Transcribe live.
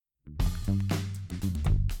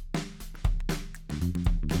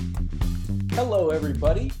Hello,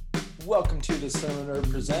 everybody. Welcome to the Cinema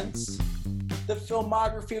Nerd Presents the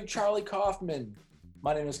Filmography of Charlie Kaufman.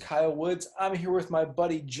 My name is Kyle Woods. I'm here with my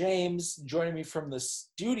buddy James, joining me from the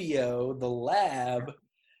studio, the lab,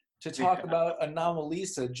 to talk about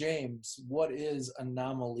Anomilisa. James, what is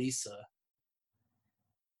Anomilisa?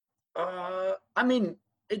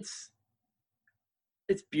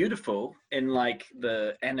 It's beautiful in like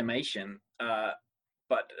the animation,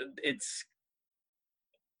 but it's.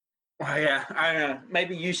 Oh, yeah, I don't know.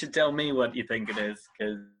 Maybe you should tell me what you think it is,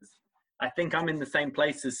 because I think I'm in the same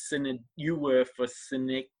place as you were for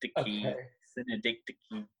synecdoche. Okay.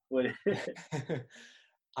 Synecdoche. What?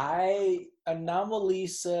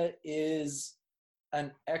 Anomilisa is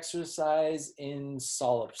an exercise in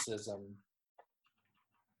solipsism.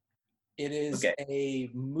 It is a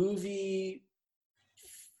movie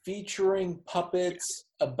featuring puppets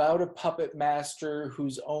about a puppet master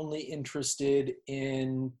who's only interested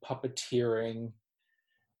in puppeteering.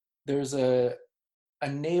 There's a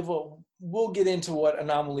naval. We'll get into what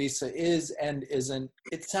Anomilisa is and isn't.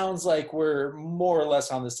 It sounds like we're more or less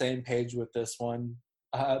on the same page with this one.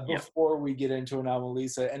 Before we get into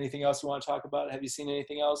Anomilisa, anything else you want to talk about? Have you seen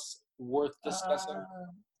anything else worth discussing?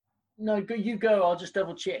 No, you go. I'll just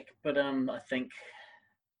double check. But I think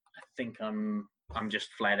I'm just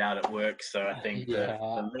flat out at work, so I think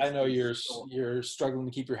I know you're struggling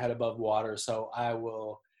to keep your head above water, so I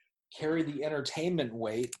will carry the entertainment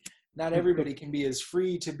weight. Not everybody can be as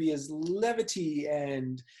free to be as levity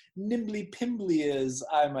and nimbly pimbly as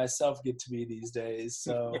I myself get to be these days.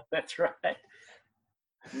 So that's right.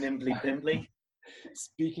 Nimbly pimbly.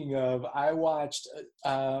 Speaking of, I watched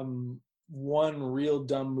one real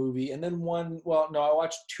dumb movie, and then I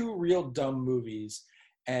watched two real dumb movies,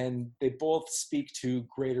 and they both speak to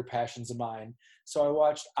greater passions of mine. So I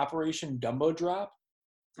watched Operation Dumbo Drop.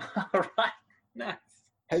 All right, nice.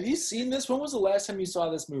 Have you seen this? When was the last time you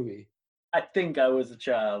saw this movie? I think I was a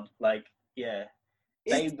child. They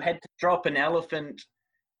had to drop an elephant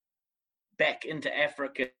back into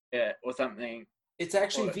Africa or something. It's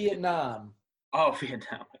actually Vietnam. Oh,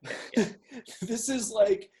 Vietnam. Okay, yeah. This is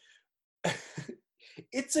like,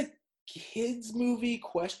 it's a kid's movie, ?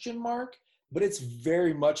 But it's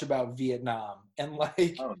very much about Vietnam. And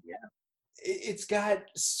it's got,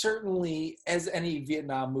 certainly, as any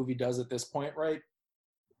Vietnam movie does at this point, right?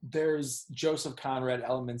 There's Joseph Conrad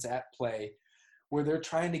elements at play where they're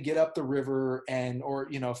trying to get up the river or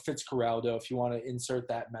Fitzcarraldo, if you want to insert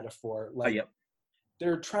that metaphor.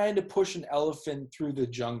 They're trying to push an elephant through the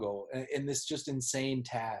jungle in this just insane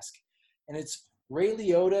task. And it's Ray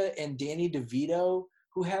Liotta and Danny DeVito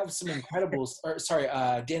who have some incredible,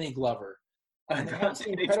 Danny Glover. And they have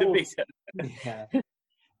some incredible, yeah.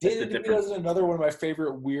 Danny DeVito's in another one of my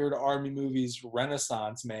favorite weird army movies,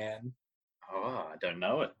 Renaissance Man. Oh, I don't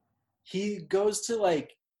know it. He goes to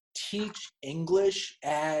teach English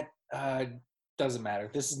at doesn't matter.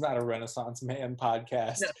 This is not a Renaissance Man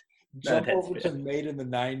podcast. Jump over to Made in the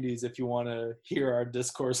 90s if you want to hear our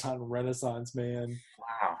discourse on Renaissance Man.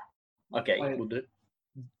 Wow. Okay, we'll do it.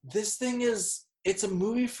 This thing it's a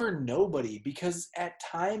movie for nobody because at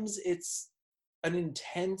times it's an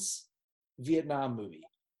intense Vietnam movie.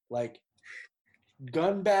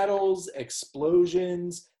 Gun battles,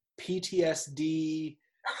 explosions, PTSD,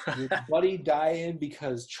 your buddy dying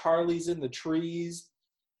because Charlie's in the trees.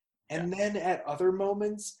 And then at other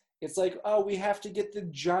moments, it's like, oh, we have to get the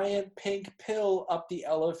giant pink pill up the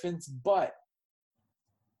elephant's butt.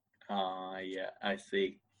 Yeah, I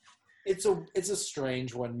see. It's a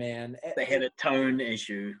strange one, man. They had a tone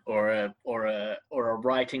issue or a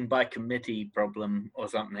writing by committee problem or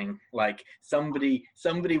something. Like somebody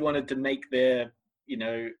wanted to make their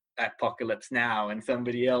Apocalypse Now, and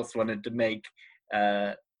somebody else wanted to make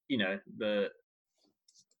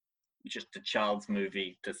just a child's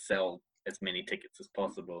movie to sell as many tickets as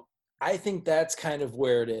possible. I think that's kind of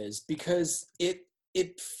where it is, because it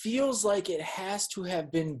feels like it has to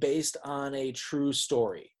have been based on a true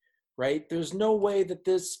story, right? There's no way that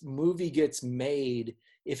this movie gets made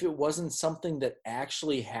if it wasn't something that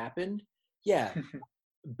actually happened. Yeah.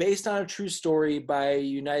 Based on a true story by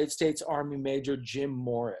United States Army Major Jim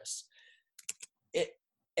Morris. It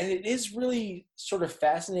is really sort of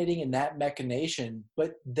fascinating in that machination,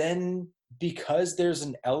 but then because there's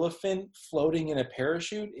an elephant floating in a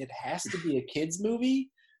parachute, it has to be a kid's movie,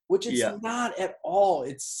 which it's not at all.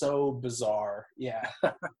 It's so bizarre. Yeah.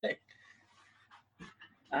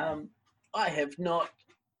 I have not.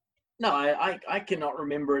 No, I cannot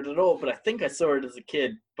remember it at all, but I think I saw it as a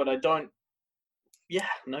kid, but I don't. Yeah,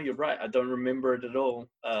 no, you're right. I don't remember it at all.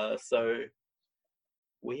 So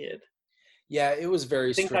weird. Yeah, it was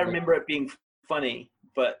very strange. I think I remember it being funny,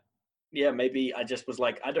 but maybe I just was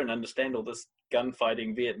like, I don't understand all this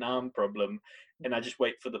gunfighting Vietnam problem, and I just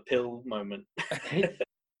wait for the pill moment.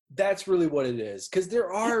 That's really what it is, because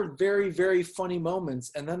there are very, very funny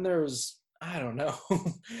moments, and then there's, I don't know,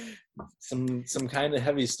 some kind of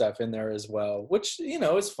heavy stuff in there as well, which, you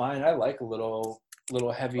know, is fine. I like a little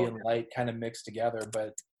heavy and light kind of mixed together,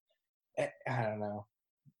 but I don't know.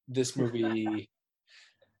 This movie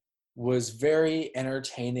was very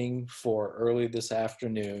entertaining for early this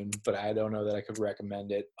afternoon, but I don't know that I could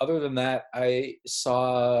recommend it. Other than that, I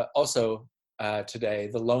saw also today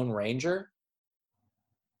The Lone Ranger.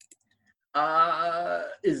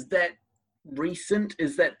 Is that recent?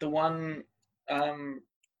 Is that the one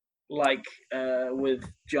with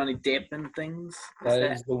Johnny Depp and things?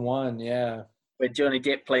 That is the one, yeah. Where Johnny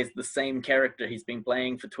Depp plays the same character he's been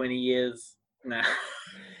playing for 20 years? No.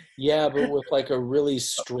 Yeah, but with like a really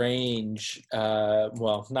strange,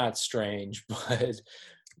 well, not strange, but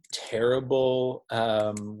terrible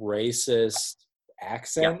racist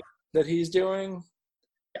accent that he's doing.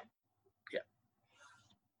 Yeah.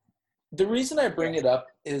 The reason I bring it up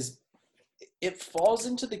is it falls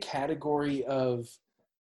into the category of,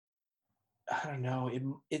 I don't know,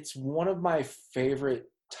 it's one of my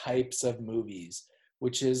favorite types of movies,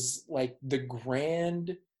 which is like the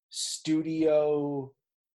grand studio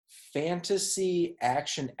fantasy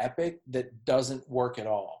action epic that doesn't work at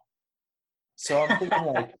all. So I'm thinking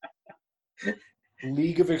like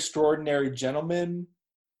League of Extraordinary Gentlemen.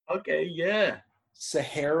 Okay, yeah.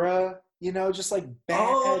 Sahara, you know, just like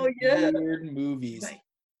bad, weird movies.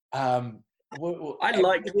 I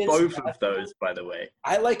liked both of those, by the way.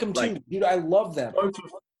 I like them too, dude. I love them.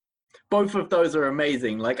 Both of those are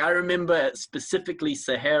amazing. Like, I remember specifically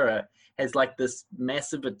Sahara has like this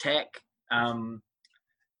massive attack.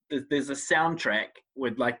 There's a soundtrack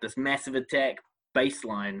with like this massive attack bass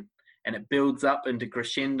line, and it builds up into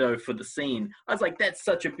crescendo for the scene. I was like, that's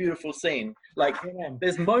such a beautiful scene. Like,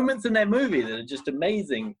 there's moments in that movie that are just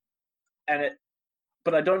amazing,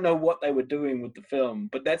 but I don't know what they were doing with the film.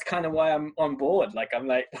 But that's kind of why I'm on board. Like, I'm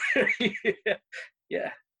like,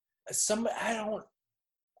 yeah.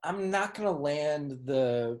 I'm not gonna land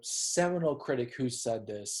the seminal critic who said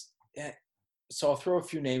this, so I'll throw a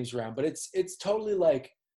few names around. But it's totally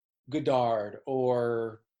like Godard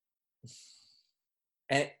or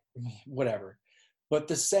whatever. But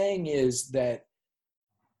the saying is that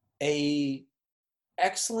a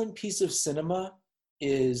excellent piece of cinema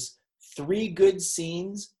is 3 good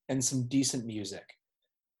scenes and some decent music.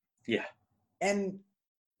 Yeah. And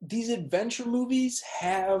these adventure movies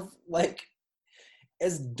have, like,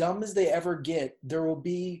 as dumb as they ever get, there will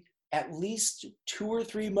be at least 2 or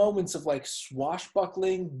 3 moments of like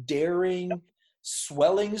swashbuckling, daring,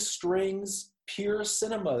 swelling strings, pure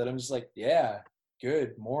cinema that I'm just like, yeah,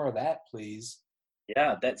 good, more of that, please.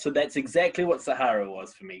 Yeah, that's exactly what Sahara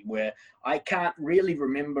was for me, where I can't really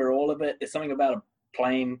remember all of it. There's something about a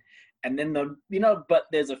plane, and then but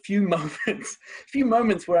there's a few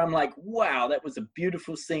moments where I'm like, wow, that was a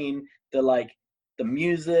beautiful scene. The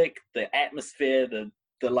music, the atmosphere,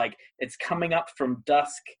 the like, it's coming up from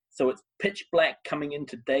dusk, so it's pitch black coming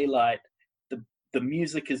into daylight. The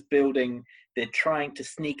music is building. They're trying to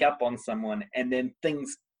sneak up on someone, and then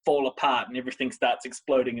things fall apart and everything starts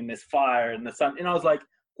exploding and there's fire and the sun. And I was like,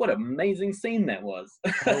 what an amazing scene that was.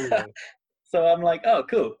 So I'm like, oh,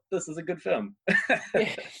 cool. This is a good film.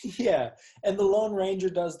 Yeah. And The Lone Ranger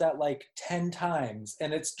does that like 10 times,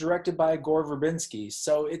 and it's directed by Gore Verbinski.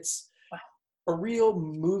 So it's a real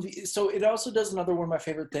movie. So it also does another one of my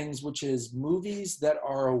favorite things, which is movies that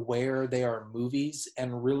are aware they are movies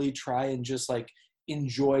and really try and just like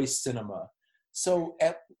enjoy cinema. So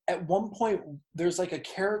at one point, there's like a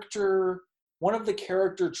character, one of the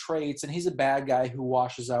character traits, and he's a bad guy who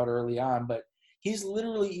washes out early on, but he's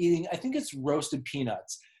literally eating, I think it's roasted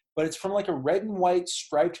peanuts, but it's from like a red and white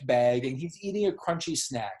striped bag, and he's eating a crunchy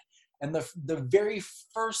snack. And the very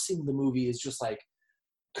first scene of the movie is just like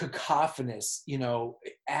cacophonous, you know,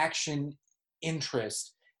 action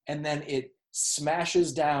interest. And then it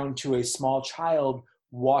smashes down to a small child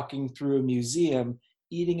walking through a museum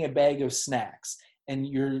eating a bag of snacks, and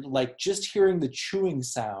you're like just hearing the chewing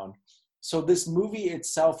sound. So this movie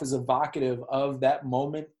itself is evocative of that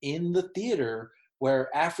moment in the theater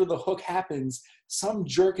where after the hook happens, some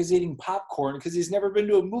jerk is eating popcorn because he's never been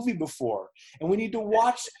to a movie before, and we need to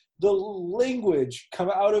watch the language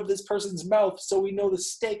come out of this person's mouth so we know the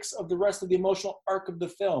stakes of the rest of the emotional arc of the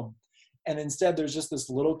film. And instead there's just this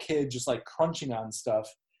little kid just like crunching on stuff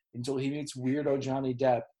until he meets weirdo Johnny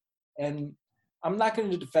Depp. And I'm not going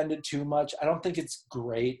to defend it too much. I don't think it's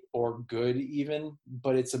great or good even,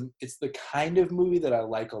 but it's the kind of movie that I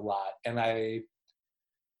like a lot. And I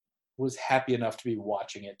was happy enough to be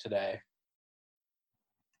watching it today.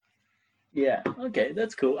 Yeah. Okay,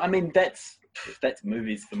 that's cool. I mean, that's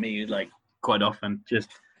movies for me. Like quite often, just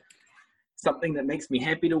something that makes me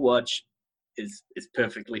happy to watch is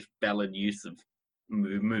perfectly valid use of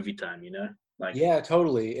movie time. You know, like Yeah,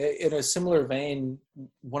 totally. In a similar vein,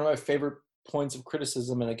 one of my favorite points of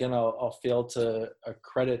criticism, and again, I'll fail to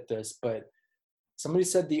credit this, but somebody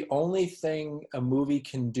said the only thing a movie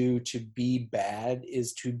can do to be bad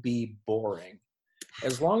is to be boring.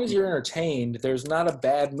 As long as you're entertained, there's not a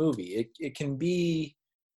bad movie. It can be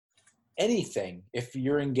anything. If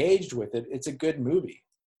you're engaged with it, it's a good movie.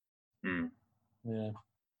 mm. Yeah.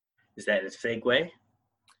 Is that a segue?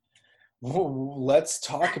 Well, let's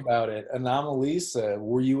talk about it. Anomilisa,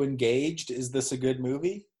 were you engaged? Is this a good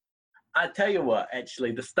movie? I tell you what,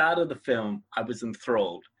 actually, the start of the film, I was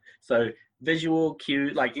enthralled. So visual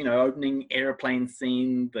cue, like, you know, opening airplane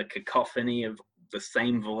scene, the cacophony of the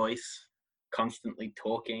same voice constantly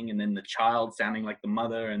talking, and then the child sounding like the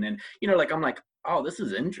mother, and then, you know, like, I'm like, oh, this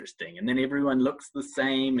is interesting. And then everyone looks the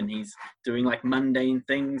same, and he's doing like mundane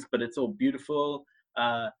things, but it's all beautiful.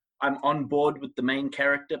 I'm on board with the main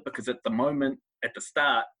character because at the moment, at the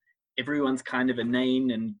start, everyone's kind of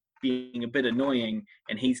inane and being a bit annoying,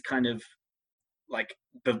 and he's kind of like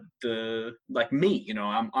the like me, you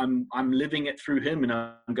know. I'm living it through him, and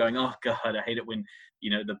I'm going, oh god, I hate it when,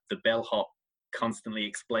 you know, the bellhop constantly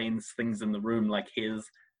explains things in the room, like here's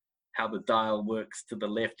how the dial works to the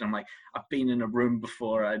left. And I'm like, I've been in a room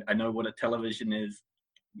before, I know what a television is,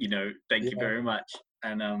 you know, thank you Yeah. very much.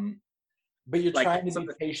 And But you're like trying to so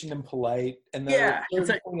be patient and polite, and then at yeah, a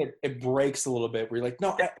certain point, it breaks a little bit where you're like,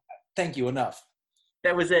 no, thank you, enough.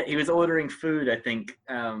 that was it. He was ordering food, I think.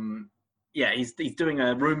 Yeah, he's doing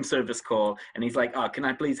a room service call, and he's like, "Oh, can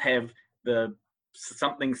I please have the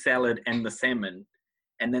something salad and the salmon?"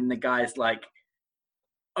 And then the guy's like,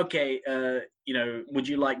 "Okay, you know, would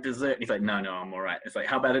you like dessert?" And he's like, "No, no, I'm all right." It's like,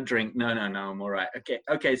 "How about a drink?" "No, no, no, I'm all right." "Okay,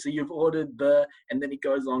 okay, so you've ordered the," and then he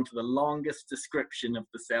goes on to the longest description of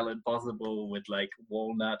the salad possible with like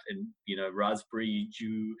walnut and, you know, raspberry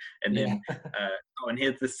jus, and Yeah. then oh, and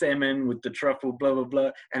here's the salmon with the truffle, blah blah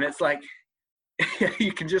blah, and it's like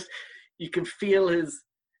you can feel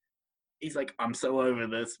he's like, "I'm so over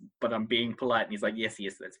this, but I'm being polite." And he's like, yes,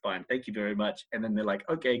 yes, that's fine. Thank you very much. And then they're like,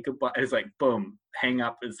 okay, goodbye. And it's like, boom, hang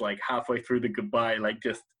up is like halfway through the goodbye, like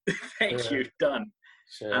just thank Sure. you, done.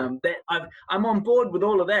 Sure. That I'm on board with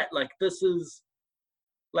all of that. Like this is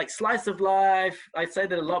like slice of life. I say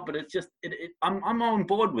that a lot, but it's just I'm on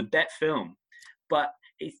board with that film. But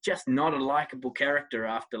he's just not a likable character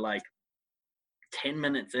after like 10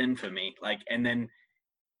 minutes in for me. Like, and then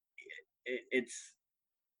it's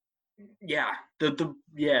yeah, the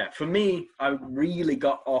yeah, for me, I really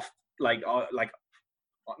got off like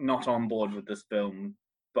not on board with this film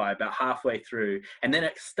by about halfway through, and then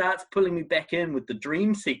it starts pulling me back in with the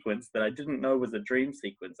dream sequence that I didn't know was a dream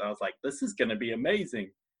sequence. I was like, this is going to be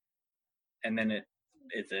amazing, and then it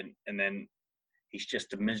isn't, and then he's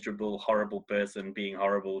just a miserable, horrible person being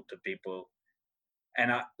horrible to people.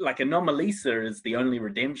 And I like Anomilisa is the only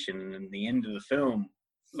redemption, and the end of the film,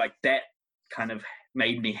 like that kind of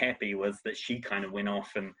made me happy, was that she kind of went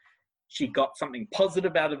off and she got something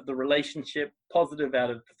positive out of the relationship, positive out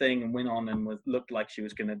of the thing, and went on and looked like she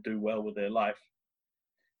was going to do well with her life.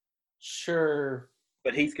 Sure.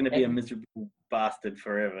 But he's going to be a miserable bastard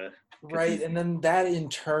forever. Right. And then that in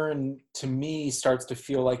turn, to me, starts to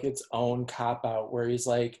feel like its own cop out, where he's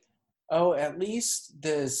like, oh, at least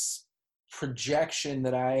this projection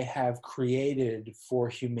that I have created for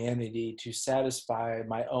humanity to satisfy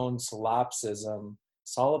my own solipsism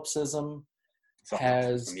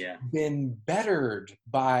has yeah. been bettered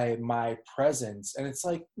by my presence. And it's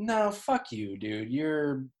like, no, fuck you, dude.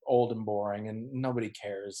 You're old and boring and nobody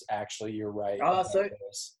cares. Actually, you're right about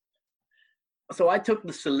this. So I took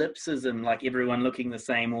the solipsism, like everyone looking the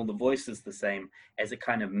same, all the voices the same, as a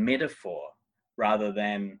kind of metaphor rather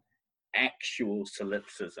than actual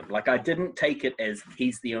solipsism. Like I didn't take it as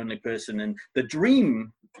he's the only person. And the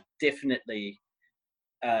dream definitely,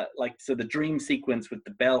 like, so the dream sequence with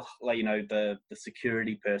the bell, like, you know, the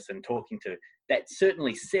security person talking to, that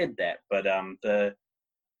certainly said that. But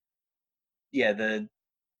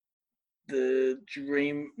the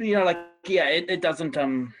dream, you know, like, yeah, it doesn't,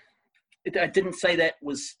 I didn't say that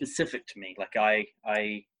was specific to me. Like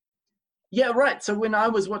yeah, right. So when I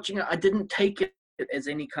was watching it, I didn't take it as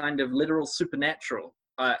any kind of literal supernatural.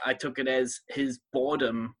 I took it as his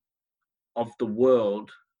boredom of the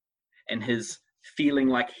world and his feeling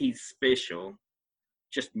like he's special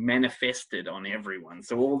just manifested on everyone.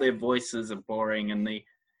 So all their voices are boring, and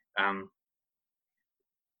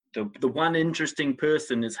the one interesting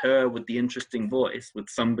person is her with the interesting voice, with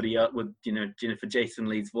somebody else, with Jennifer Jason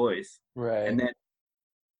Leigh's voice, Right. and then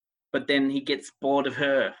but then he gets bored of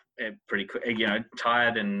her pretty quick,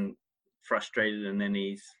 tired and frustrated, and then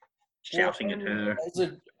he's Well, shouting at and her. as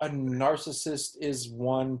a narcissist is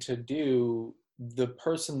one to do, the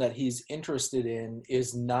person that he's interested in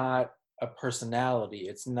is not a personality.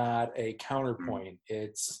 It's not a Mm. counterpoint.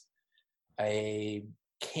 It's a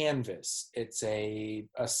canvas. It's a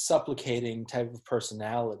supplicating type of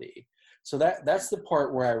personality. So that's the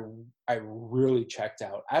part where I really checked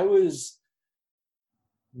out. I was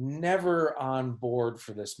never on board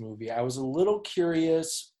for this movie. I was a little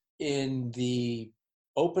curious in the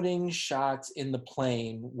opening shots in the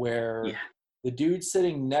plane Yeah, where the dude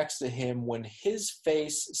sitting next to him, when his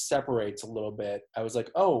face separates a little bit, I was like,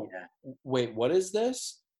 oh, yeah, wait, what is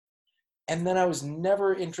this? And then I was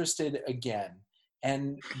never interested again.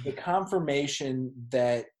 And the confirmation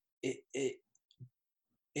that it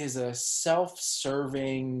is a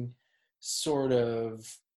self-serving sort of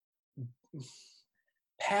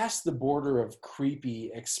past the border of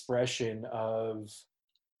creepy expression of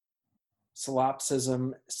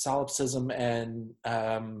solipsism, and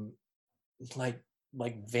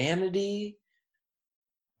like vanity.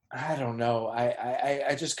 I don't know.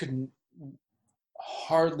 I just couldn't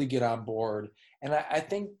hardly get on board, and I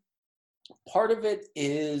think part of it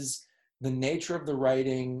is the nature of the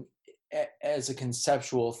writing as a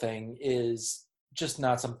conceptual thing is just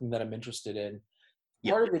not something that I'm interested in.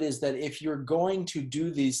 yeah, Part of it is that if you're going to do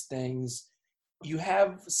these things, you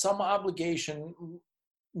have some obligation.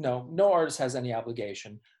 No artist has any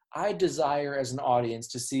obligation. I desire as an audience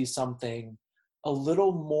to see something a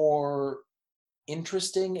little more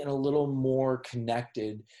interesting and a little more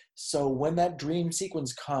connected. So when that dream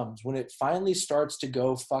sequence comes, when it finally starts to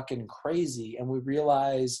go fucking crazy and we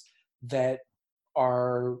realize that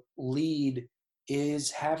our lead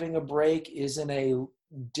is having a break, is in a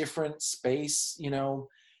different space,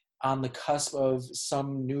 on the cusp of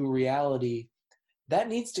some new reality, that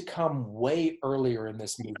needs to come way earlier in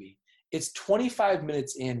this movie. It's 25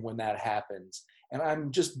 minutes in when that happens, and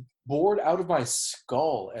I'm just bored out of my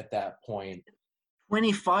skull at that point.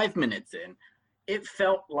 25 minutes in, it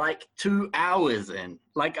felt like 2 hours in.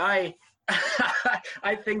 Like I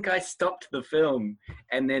think I stopped the film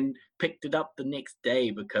and then picked it up the next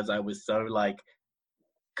day because I was so like,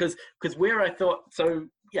 because where I thought, so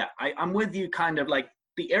yeah, I'm with you kind of like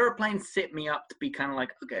the airplane set me up to be kind of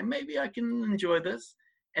like, okay, maybe I can enjoy this.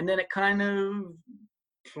 And then it kind of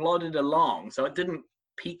plodded along. So it didn't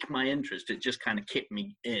pique my interest. It just kind of kept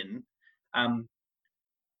me in um,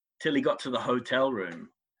 till he got to the hotel room.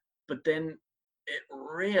 But then it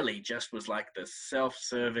really just was like the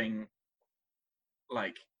self-serving,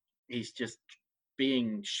 like he's just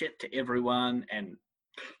being shit to everyone. And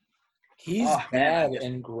He's oh man, bad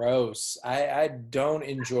and gross. I don't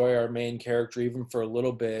enjoy our main character even for a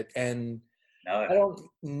little bit, and no. I don't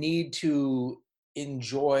need to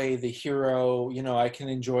enjoy the hero. I can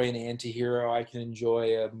enjoy an anti-hero. I can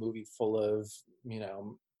enjoy a movie full of,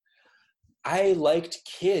 I liked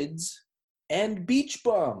Kids and Beach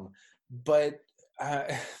Bum, but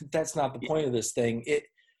that's not the point of this thing.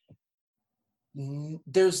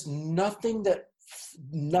 There's nothing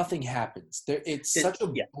happens there. It's such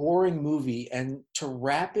a Yeah, boring movie, and to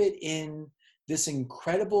wrap it in this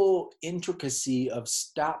incredible intricacy of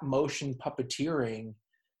stop motion puppeteering,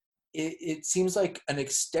 it seems like an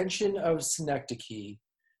extension of Synecdoche,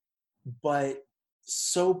 but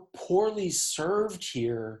so poorly served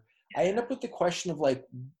here. I end up with the question of like,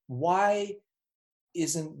 why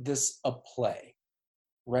isn't this a play,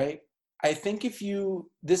 right? I think if you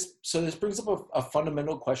this brings up a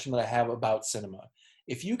fundamental question that I have about cinema.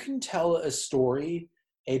 If you can tell a story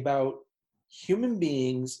about human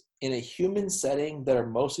beings in a human setting that are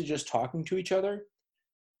mostly just talking to each other,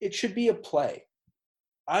 it should be a play.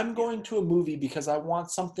 I'm yeah. going to a movie because I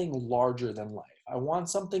want something larger than life. I want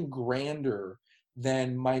something grander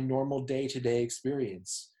than my normal day-to-day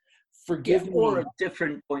experience. Yeah, Forgive or me. a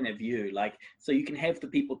different point of view. Like, so you can have the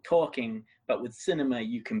people talking, but with cinema,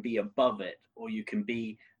 you can be above it, or you can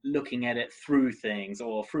be looking at it through things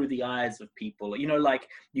or through the eyes of people. Like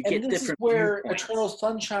you And get this is different where Eternal viewpoints.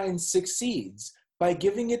 Sunshine succeeds by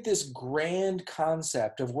giving it this grand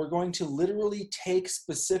concept of we're going to literally take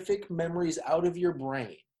specific memories out of your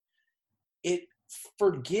brain. It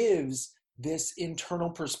forgives this internal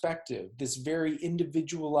perspective, this very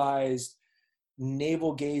individualized,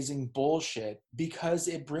 navel gazing bullshit, because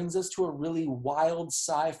it brings us to a really wild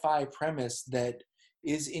sci fi premise that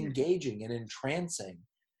is engaging and entrancing.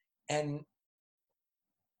 And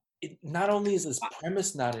not only is this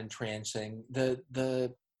premise not entrancing,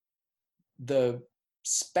 the the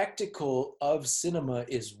spectacle of cinema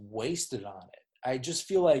is wasted on it. I just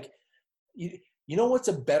feel like, you know what's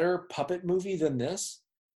a better puppet movie than this?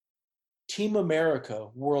 Team America,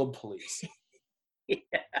 World Police. Yeah.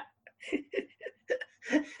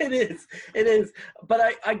 It is. But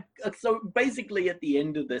I so basically at the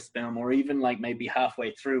end of this film, or even like maybe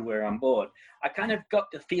halfway through where I'm bored, I kind of got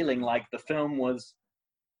the feeling like the film was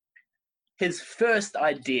his first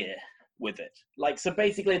idea with it. Like, so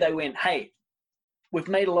basically they went, hey, we've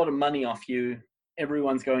made a lot of money off you.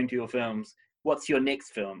 Everyone's going to your films. What's your next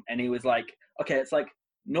film? And he was like, okay, it's like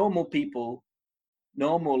normal people,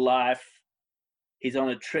 normal life. He's on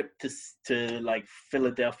a trip to like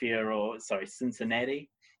Philadelphia or sorry, Cincinnati.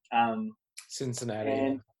 Cincinnati.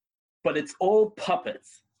 And but it's all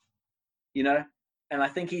puppets, you know? And I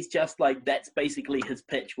think he's just like, that's basically his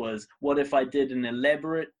pitch was, what if I did an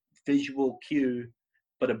elaborate visual cue,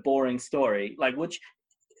 but a boring story? Like, which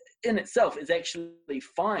in itself is actually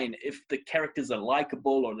fine if the characters are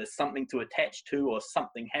likable or there's something to attach to or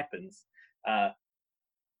something happens. But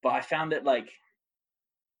I found it like,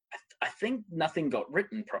 I think nothing got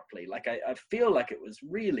written properly. Like, I feel like it was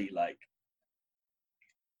really like,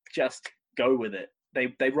 just go with it.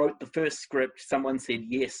 They wrote the first script. Someone said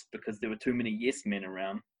yes because there were too many yes men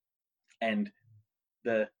around, and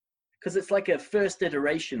because it's like a first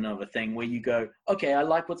iteration of a thing where you go, okay, I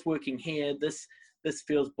like what's working here. This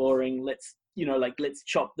feels boring. Let's let's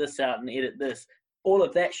chop this out and edit this. All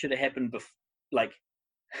of that should have happened before. Like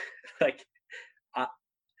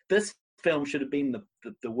this film should have been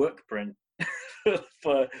the work print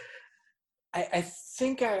for. I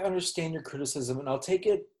think I understand your criticism, and I'll take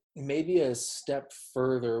it maybe a step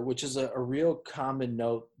further, which is a real common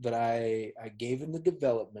note that I gave in the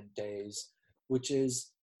development days, which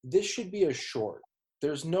is this should be a short.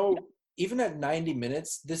 There's no, even at 90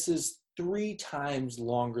 minutes, this is 3 times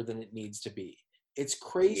longer than it needs to be. It's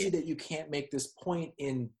crazy that you can't make this point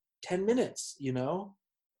in 10 minutes, you know?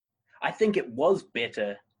 I think it was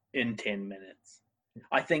better in 10 minutes.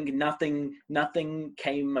 I think nothing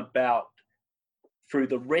came about through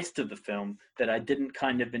the rest of the film that I didn't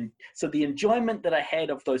kind of so the enjoyment that I had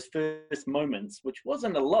of those first moments, which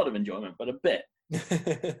wasn't a lot of enjoyment but a bit,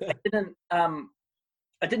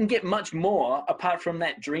 I didn't get much more apart from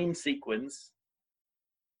that dream sequence.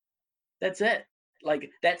 That's it. Like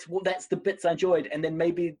that's the bits I enjoyed, and then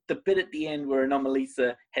maybe the bit at the end where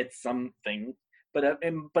Anomilisa had something, but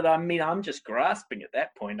I mean I'm just grasping at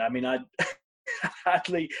that point. I mean I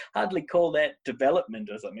hardly call that development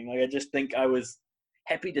or something. Like I just think I was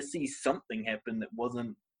happy to see something happen that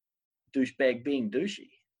wasn't douchebag being douchey.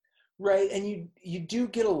 Right, and you do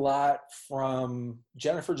get a lot from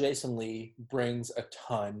Jennifer Jason Leigh brings a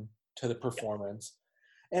ton to the performance,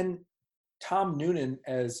 and Tom Noonan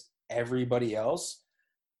as everybody else,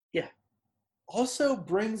 also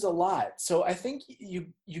brings a lot. So I think you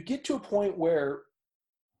get to a point where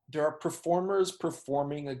there are performers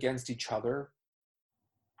performing against each other,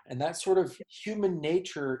 and that sort of human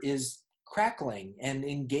nature is crackling and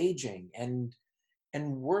engaging and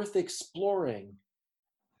worth exploring.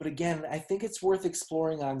 But again, I think it's worth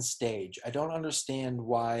exploring on stage. I don't understand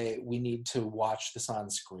why we need to watch this on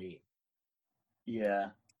screen.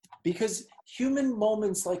 Yeah. Because human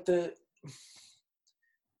moments like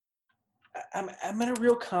I'm in a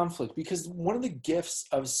real conflict, because one of the gifts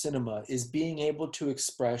of cinema is being able to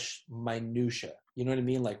express minutia. You know what I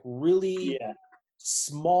mean? Like really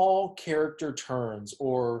small character turns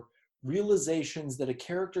or realizations that a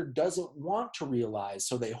character doesn't want to realize,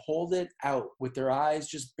 so they hold it out with their eyes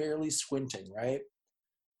just barely squinting, right?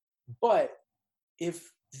 But if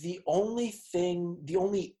the only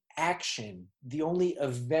action, the only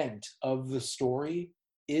event of the story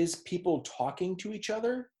is people talking to each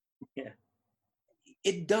other,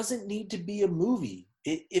 it doesn't need to be a movie.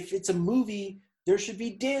 If it's a movie, there should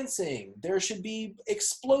be dancing, there should be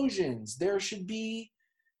explosions, there should be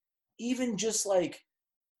even just like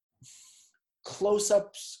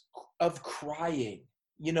close-ups of crying,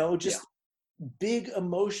 just big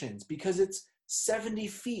emotions, because it's 70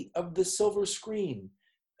 feet of the silver screen.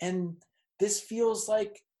 And this feels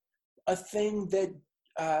like a thing that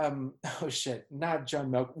oh shit, not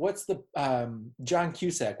John Malkovich, what's the John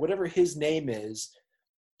Cusack, whatever his name is,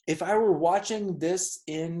 if I were watching this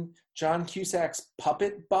in John Cusack's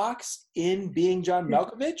puppet box in Being John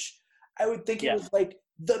Malkovich, I would think it was like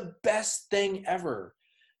the best thing ever.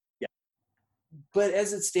 But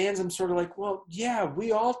as it stands, I'm sort of like, well, yeah,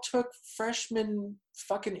 we all took freshman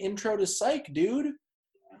fucking intro to psych, dude.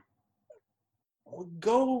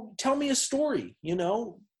 Go tell me a story,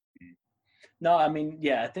 No, I mean,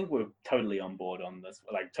 I think we're totally on board on this,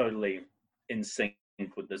 like totally in sync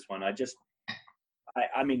with this one. I just,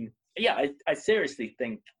 I mean, yeah, I seriously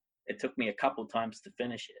think it took me a couple times to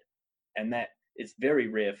finish it, and that is very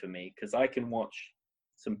rare for me because I can watch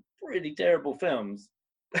some pretty terrible films.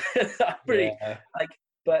 Pretty Yeah. like,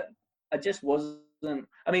 but I just wasn't.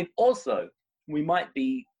 I mean, also we might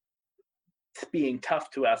be being tough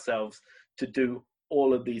to ourselves to do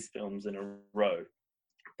all of these films in a row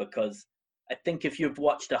because I think if you've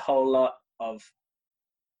watched a whole lot of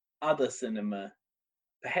other cinema,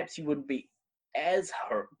 perhaps you wouldn't be as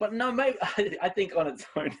hurt. But no, maybe I think on its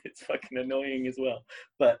own it's fucking annoying as well.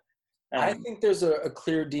 But I think there's a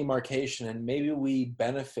clear demarcation, and maybe we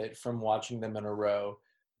benefit from watching them in a row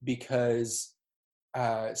because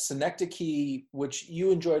Synecdoche, which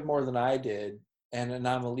you enjoyed more than I did, and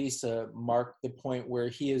Anomilisa marked the point where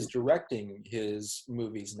he is directing his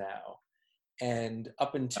movies now. And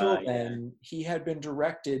up until yeah, then, he had been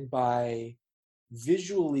directed by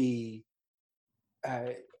visually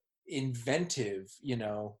inventive,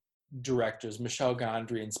 directors. Michel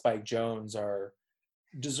Gondry and Spike Jonze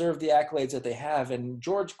deserve the accolades that they have. And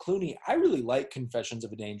George Clooney, I really like Confessions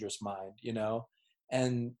of a Dangerous Mind,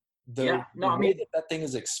 and the yeah. the No, I way mean, that thing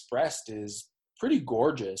is expressed is pretty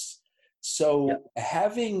gorgeous. yeah, So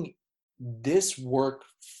having this work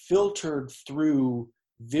filtered through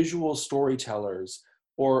visual storytellers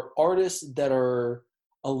or artists that are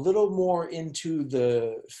a little more into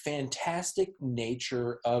the fantastic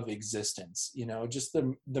nature of existence, just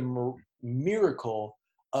the miracle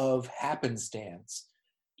of happenstance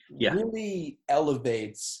yeah. really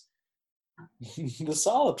elevates the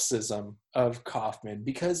solipsism of Kaufman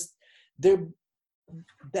because there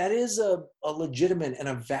that is a legitimate and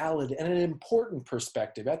a valid and an important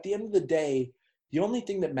perspective. At the end of the day, the only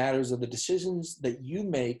thing that matters are the decisions that you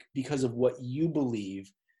make because of what you believe.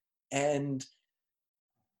 And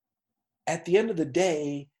at the end of the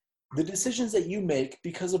day, the decisions that you make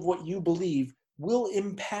because of what you believe will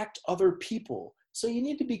impact other people. So you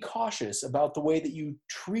need to be cautious about the way that you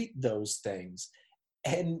treat those things.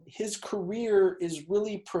 And his career is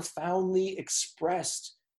really profoundly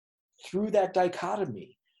expressed through that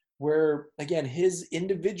dichotomy, where, again, his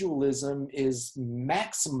individualism is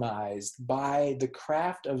maximized by the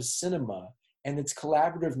craft of cinema and its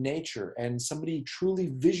collaborative nature, and somebody truly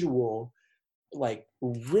visual, like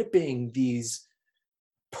ripping these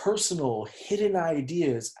personal hidden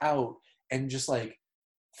ideas out and just like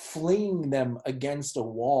flinging them against a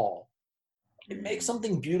wall. It makes Mm.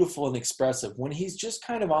 something beautiful and expressive. When he's just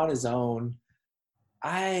kind of on his own,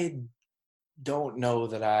 I don't know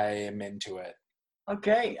that I am into it.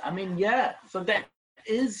 Okay, I mean, yeah. So that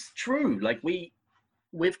is true. Like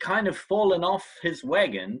we've kind of fallen off his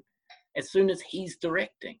wagon as soon as he's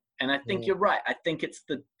directing. And I think Yeah. you're right. I think it's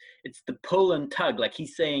the pull and tug. Like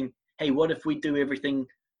he's saying, "Hey, what if we do everything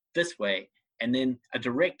this way?" And then a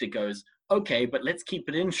director goes, "Okay, but let's keep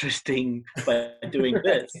it interesting by doing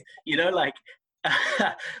this." Right. Like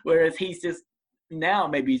whereas he's just now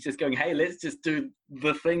maybe he's just going, "Hey, let's just do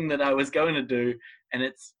the thing that I was going to do," and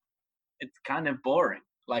it's kind of boring.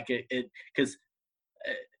 Like it because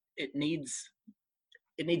it needs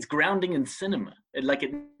it needs grounding in cinema. It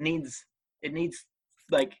needs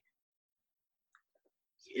like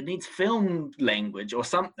it needs film language or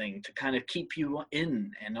something to kind of keep you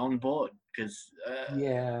in and on board. Because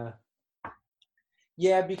Yeah.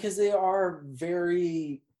 Yeah, because they are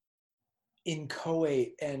very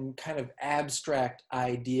inchoate and kind of abstract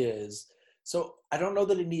ideas. So I don't know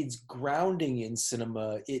that it needs grounding in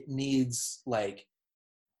cinema. It needs like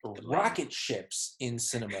the language, rocket ships in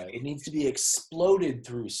cinema. It needs to be exploded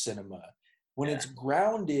through cinema. When yeah. it's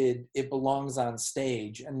grounded, it belongs on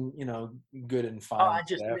stage and, good and Oh, fine, I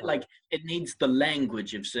just like whatever. it needs the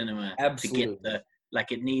language of cinema to get Absolutely. the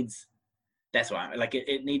like it needs. That's why like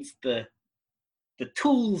it needs the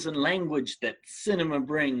tools and language that cinema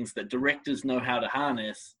brings that directors know how to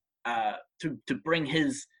harness to bring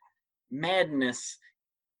his madness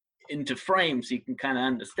into frame so you can kind of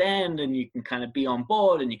understand and you can kind of be on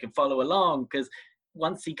board and you can follow along because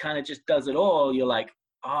once he kind of just does it all you're like,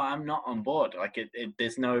 oh, I'm not on board. Like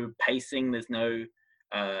there's no pacing, uh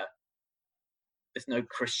there's no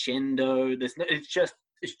crescendo, it's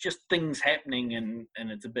just things happening and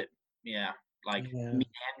it's a bit, yeah, like Yeah.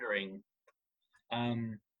 meandering.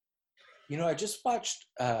 um I just watched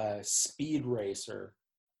Speed Racer.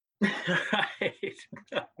 right.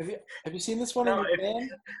 Have you seen this one? Are No, you a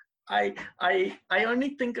if fan? I only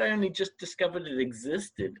think I only just discovered it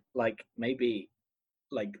existed like maybe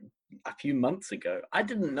like a few months ago. I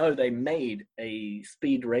didn't know they made a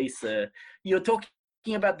Speed Racer. You're talking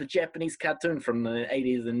about the Japanese cartoon from the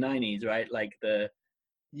 80s and 90s, right? Like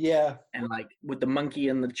Yeah. and like with the monkey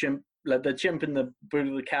and the chimp, like the chimp in the boot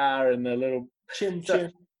of the car and the little. Chim So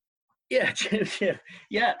chim. yeah, yeah,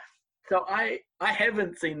 yeah. So I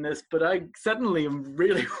haven't seen this, but I suddenly am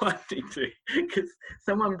really wanting to because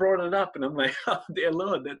someone brought it up, and I'm like, oh dear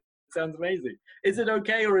Lord, that sounds amazing. Is it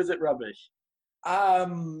okay or is it rubbish?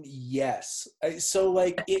 Yes. So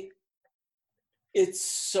like it's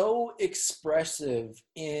so expressive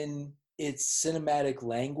in its cinematic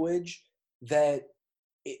language that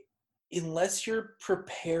it, unless you're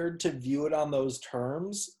prepared to view it on those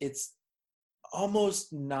terms, it's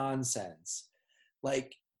almost nonsense.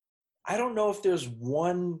 Like, I don't know if there's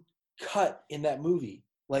one cut in that movie.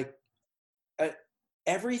 Like, uh,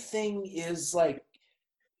 everything is like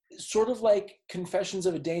sort of like Confessions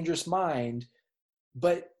of a Dangerous Mind,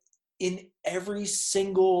 but in every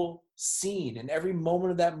single scene, in every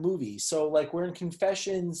moment of that movie. So, like, we're in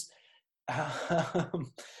Confessions.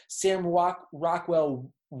 Sam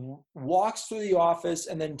Rockwell walks through the office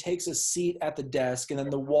and then takes a seat at the desk, and then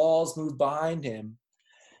the walls move behind him.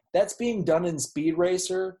 That's being done in Speed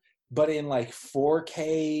Racer, but in like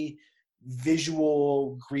 4K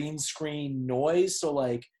visual green screen noise. So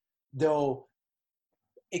like they'll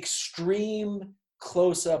extreme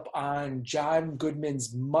close up on John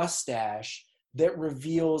Goodman's mustache that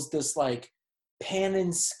reveals this like pan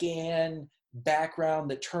and scan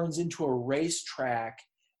background that turns into a racetrack.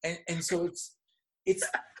 And so it's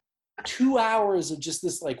 2 hours of just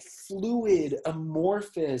this like fluid,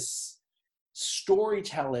 amorphous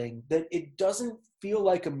storytelling that it doesn't feel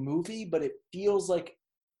like a movie, but it feels like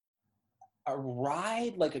a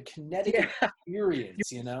ride, like a kinetic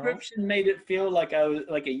experience, Your you know? description made it feel like I was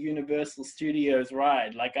like a Universal Studios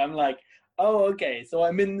ride. Like I'm like, oh, okay, so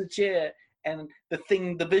I'm in the chair and the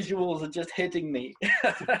visuals are just hitting me. You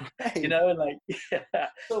Right. know, like yeah.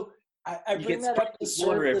 So I You bring get that sprayed up to with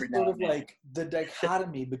water serve the every sort now of and then. like the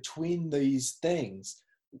dichotomy between these things,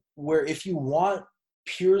 where if you want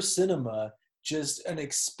pure cinema, just an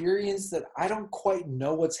experience that I don't quite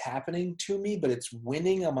know what's happening to me, but it's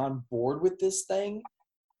winning, I'm on board with this thing,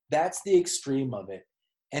 that's the extreme of it.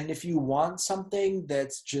 And if you want something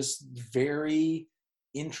that's just very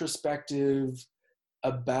introspective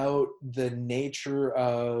about the nature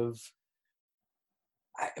of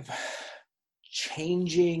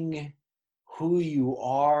changing who you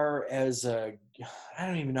are as a, I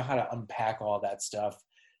don't even know how to unpack all that stuff.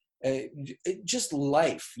 Just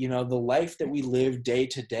life, you know, the life that we live day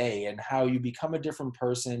to day, and how you become a different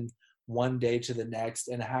person one day to the next,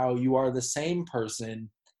 and how you are the same person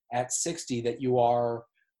at 60 that you are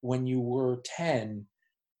when you were 10,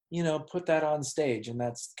 you know, put that on stage. And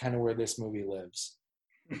that's kind of where this movie lives.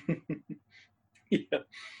 Yeah.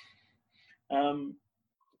 Um,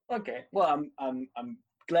 okay. Well, I'm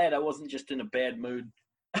glad I wasn't just in a bad mood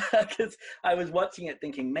because I was watching it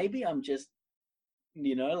thinking maybe I'm just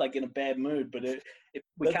like in a bad mood, but we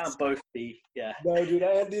That's can't both be. Yeah. No, dude,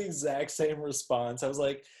 I had the exact same response. I was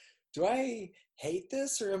like, do I hate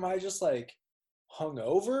this, or am I just like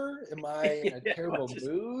hungover? Am I in a Yeah. terrible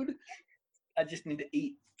mood? I just need to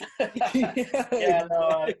eat. Yeah, Yeah.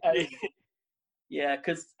 No. exactly. Yeah,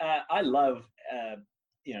 because I love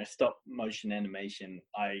stop motion animation.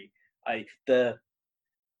 I the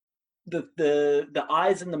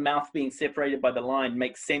eyes and the mouth being separated by the line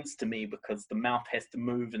makes sense to me because the mouth has to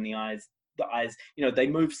move and the eyes they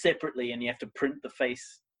move separately, and you have to print the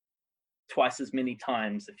face twice as many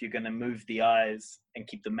times if you're going to move the eyes and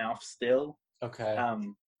keep the mouth still. Okay.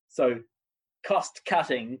 So cost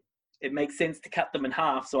cutting, it makes sense to cut them in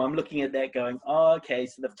half. So I'm looking at that going, oh, okay,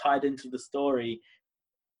 so they've tied into the story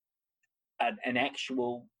an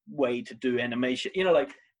actual way to do animation.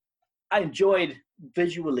 Like I enjoyed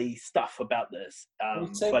visually stuff about this, Can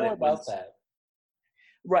you say but more it about was that?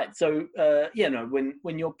 right. So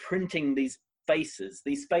when you're printing these faces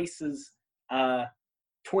are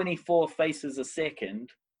 24 faces a second,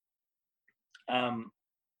 um,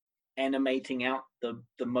 animating out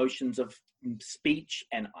the motions of speech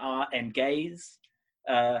and art and gaze.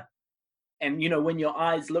 And when your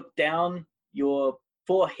eyes look down, your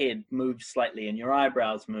forehead moves slightly and your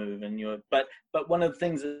eyebrows move, and but one of the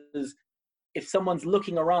things is if someone's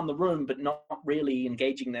looking around the room but not really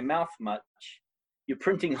engaging their mouth much, you're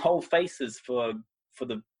printing whole faces for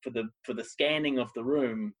the scanning of the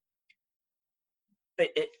room.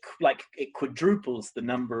 It quadruples the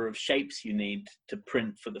number of shapes you need to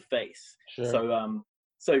print for the face. Sure.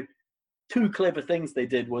 So two clever things they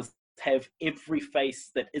did was have every face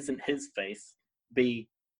that isn't his face be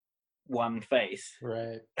one face.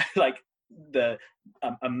 Right. Like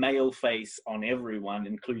a male face on everyone,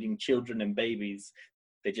 including children and babies.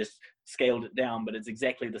 They just scaled it down, but it's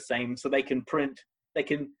exactly the same. So they can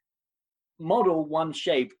model one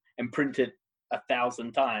shape and print it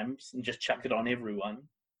 1,000 times and just chuck it on everyone.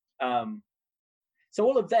 So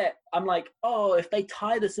all of that, I'm like, oh, if they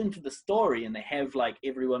tie this into the story and they have like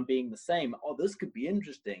everyone being the same, oh, this could be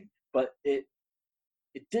interesting. But it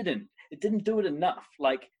didn't. It didn't do it enough.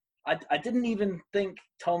 Like I didn't even think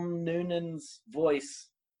Tom Noonan's voice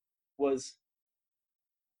was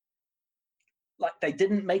like, they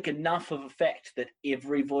didn't make enough of effect that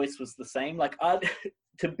every voice was the same. Like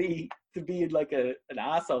to be like an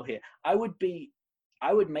asshole here, I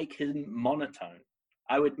would make him monotone.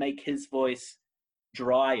 I would make his voice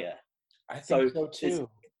drier. I think so too.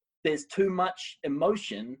 There's too much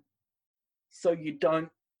emotion, so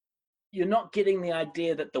you're not getting the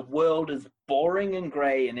idea that the world is boring and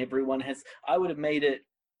grey and everyone has. I would have made it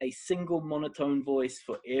a single monotone voice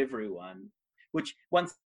for everyone, which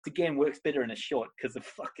once again works better in a short because of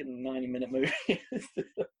fucking 90-minute movie.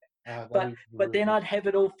 But then I'd have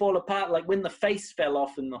it all fall apart. Like when the face fell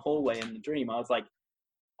off in the hallway in the dream, I was like,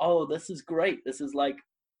 oh, this is great. This is like,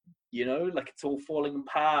 like it's all falling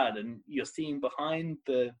apart and you're seeing behind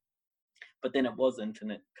but then it wasn't,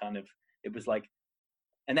 and it was like,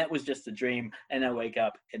 and that was just a dream, and I wake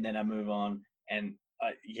up and then I move on, and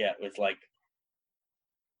it was like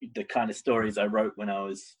the kind of stories I wrote when I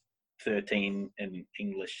was 13 in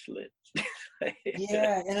English lit.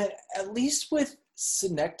 Yeah, and at least with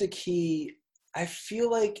Synecdoche, I feel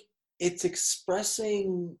like it's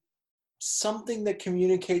expressing something that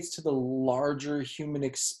communicates to the larger human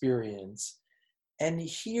experience. And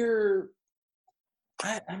here,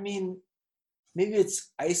 I mean, maybe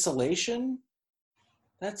it's isolation.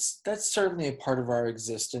 That's certainly a part of our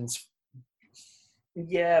existence.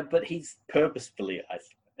 Yeah, but he's purposefully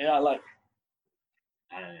isolated. Yeah, like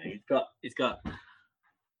I don't know, he's got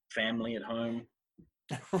family at home.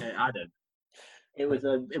 I don't. It was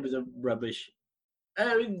a rubbish.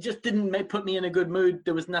 It just didn't put me in a good mood.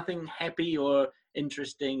 There was nothing happy or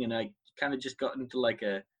interesting, and I kind of just got into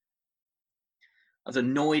I was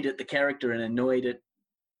annoyed at the character and annoyed at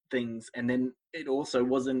things, and then it also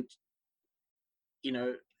wasn't,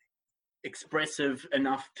 expressive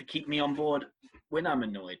enough to keep me on board when I'm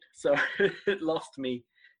annoyed. So it lost me.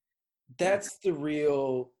 That's the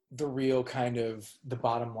real kind of the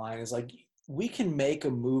bottom line is like, we can make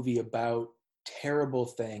a movie about terrible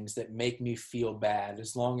things that make me feel bad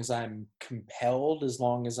as long as I'm compelled, as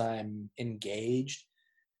long as I'm engaged.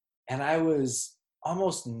 And I was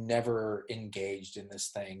almost never engaged in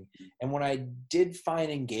this thing. And when I did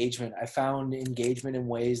find engagement, I found engagement in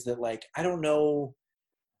ways that, like, I don't know.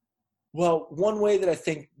 Well, one way that I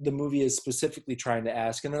think the movie is specifically trying to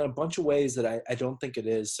ask, and then a bunch of ways that I don't think it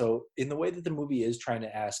is. So in the way that the movie is trying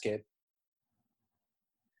to ask it,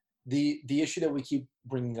 the issue that we keep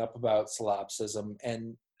bringing up about solipsism,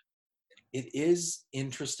 and it is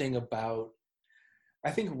interesting about,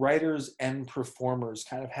 I think writers and performers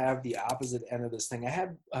kind of have the opposite end of this thing. I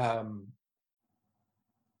had a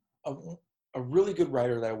really good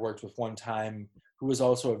writer that I worked with one time who was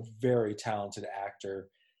also a very talented actor.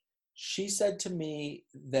 She said to me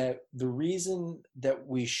that the reason that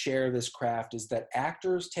we share this craft is that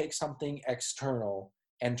actors take something external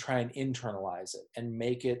and try and internalize it and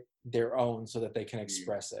make it their own so that they can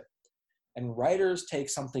express it. And writers take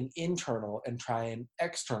something internal and try and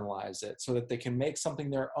externalize it so that they can make something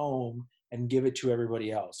their own and give it to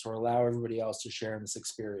everybody else, or allow everybody else to share in this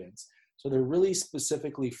experience. So they're really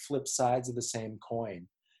specifically flip sides of the same coin.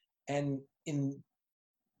 And in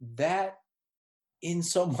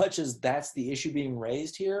so much as that's the issue being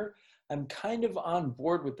raised here, I'm kind of on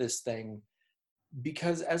board with this thing,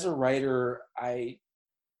 because as a writer,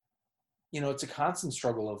 it's a constant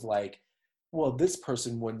struggle of like, well, this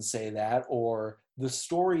person wouldn't say that, or the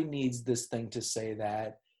story needs this thing to say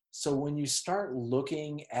that. So when you start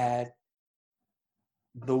looking at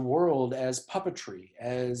the world as puppetry,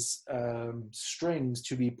 as strings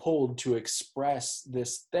to be pulled to express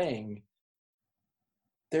this thing,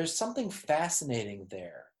 there's something fascinating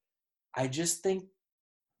there. I just think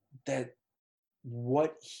that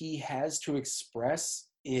what he has to express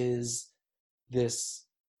is this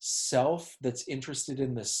self that's interested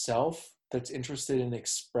in the self, that's interested in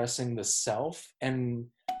expressing the self. And,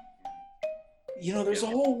 there's a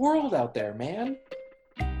whole world out there, man.